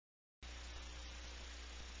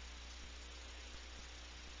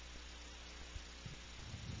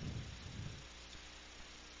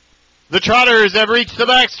The Trotters have reached the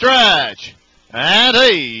backstretch, and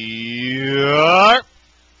they are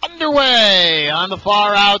underway. On the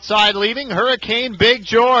far outside leaving, Hurricane Big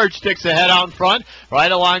George sticks ahead out in front,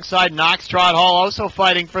 right alongside Knox Trot Hall, also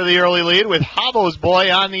fighting for the early lead with Havo's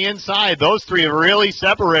Boy on the inside. Those three have really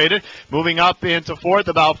separated. Moving up into fourth,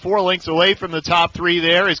 about 4 lengths away from the top three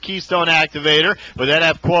there is Keystone Activator, with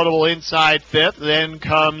NF Quotable inside fifth. Then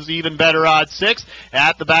comes Even Better Odds sixth.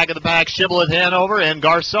 At the back of the pack, Shibboleth, Hanover, and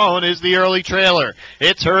Garcon is the early trailer.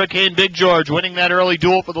 It's Hurricane Big George winning that early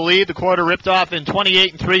duel for the lead. The quarter ripped off in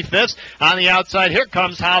 28 3/5. On the outside, here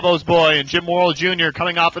comes Havo's Boy, and Jim Worrell Jr.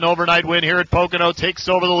 coming off an overnight win here at Pocono takes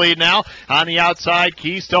over the lead now. On the outside,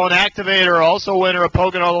 Keystone Activator, also winner of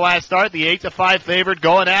Pocono the last start, the 8-5 favorite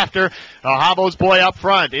going after Havo's Boy up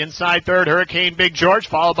front. Inside third, Hurricane Big George,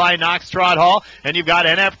 followed by Knox Trot Hall, and you've got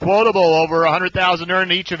NF Quotable, over 100,000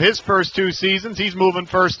 earned each of his first 2 seasons. He's moving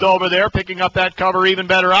first over there, picking up that cover, Even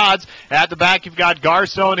Better Odds. At the back, you've got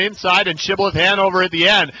Garcon inside and Shibboleth Hanover at the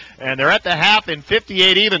end, and they're at the half in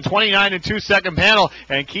 58 even, 29 and 2 second panel,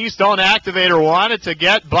 and Keystone Activator wanted to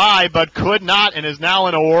get by but could not, and is now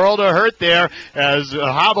in a world of hurt there as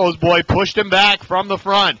Havo's Boy pushed him back from the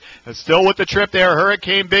front. And still with the trip there,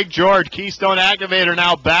 Hurricane Big George. Keystone Activator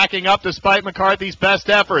now backing up despite McCarthy's best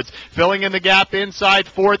efforts. Filling in the gap inside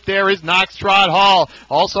fourth there is Knox Trot Hall.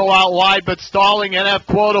 Also out wide but stalling NF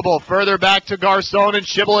Quotable. Further back to Garcon and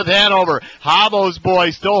Shibboleth Hanover. Havo's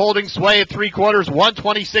Boy still holding sway at 3/4,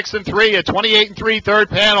 126 and 3, a 28 and 3 third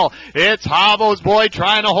panel. It's Havo's Boy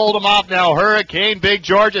trying to hold him off now. Hurricane Big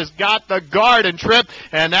George has got the guard and trip,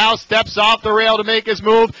 and now steps off the rail to make his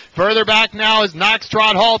move. Further back now is Knox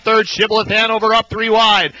Trot Hall third. Shibboleth Hanover up 3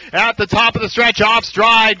 wide. At the top of the stretch, off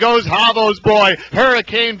stride goes Havo's Boy.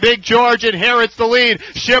 Hurricane Big George inherits the lead.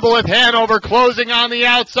 Shibboleth Hanover closing on the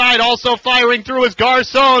outside, also firing through is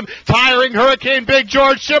Garcon, tiring Hurricane Big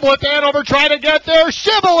George. Shibboleth Hanover trying to get there.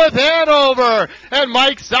 Shibboleth Hanover, and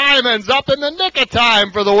Mike Simons up in the nick of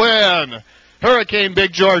time for the win. Hurricane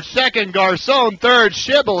Big George second, Garcon third,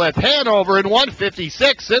 Shibboleth Hanover in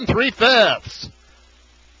 156 and 3/5.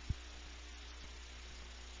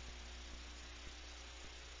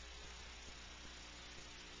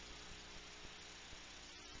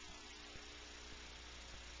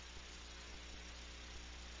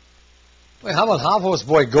 Well, how about Havo's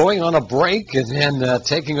Boy going on a break and then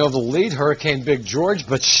taking over the lead, Hurricane Big George,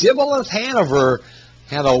 but Shibboleth Hanover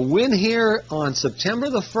had a win here on September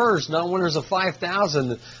the 1st, now winners of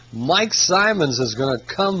 5,000. Mike Simons is going to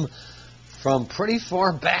come from pretty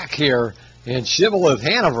far back here, and Shibboleth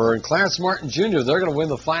Hanover and Clarence Martin Jr., they're going to win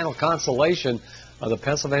the final consolation of the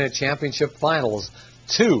Pennsylvania Championship Finals.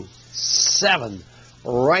 2-7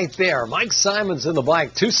 right there. Mike Simons in the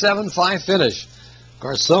bike, 2-7-5 finish.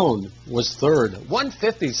 Garcon was third,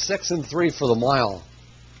 156 and 3 for the mile.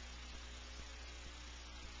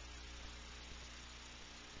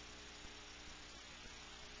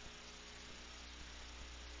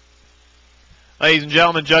 Ladies and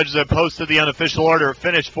gentlemen, judges have posted the unofficial order of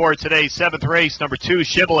finish for today's 7th race. Number 2,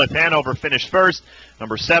 Shibboleth Hanover finished first.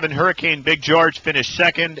 Number 7, Hurricane Big George finished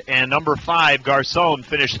second. And number 5, Garcon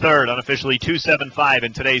finished third. Unofficially 2-7-5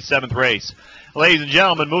 in today's 7th race. Ladies and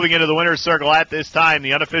gentlemen, moving into the winner's circle at this time,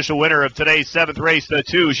 the unofficial winner of today's 7th race, the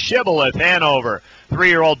 2, Shibboleth Hanover.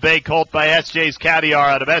 3-year-old bay colt by SJ's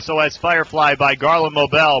Caviar out of SOS Firefly by Garland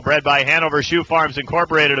Mobile, bred by Hanover Shoe Farms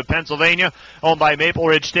Incorporated of Pennsylvania, owned by Maple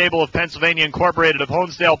Ridge Stable of Pennsylvania Incorporated of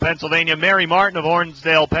Honesdale, Pennsylvania, Mary Martin of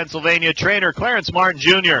Hornsdale, Pennsylvania, trainer Clarence Martin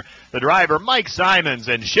Jr., the driver Mike Simons,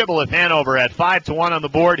 and Shibboleth Hanover at 5-1 on the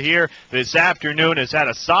board here this afternoon. Has had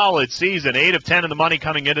a solid season, 8 of 10 in the money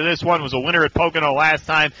coming into this one, was a winner at Pocono last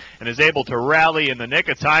time, and is able to rally in the nick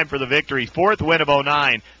of time for the victory. 4th win of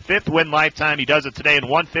 09, 5th win lifetime. He does it today in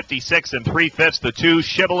 156 and 3/5, the 2,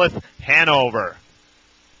 Shibboleth Hanover.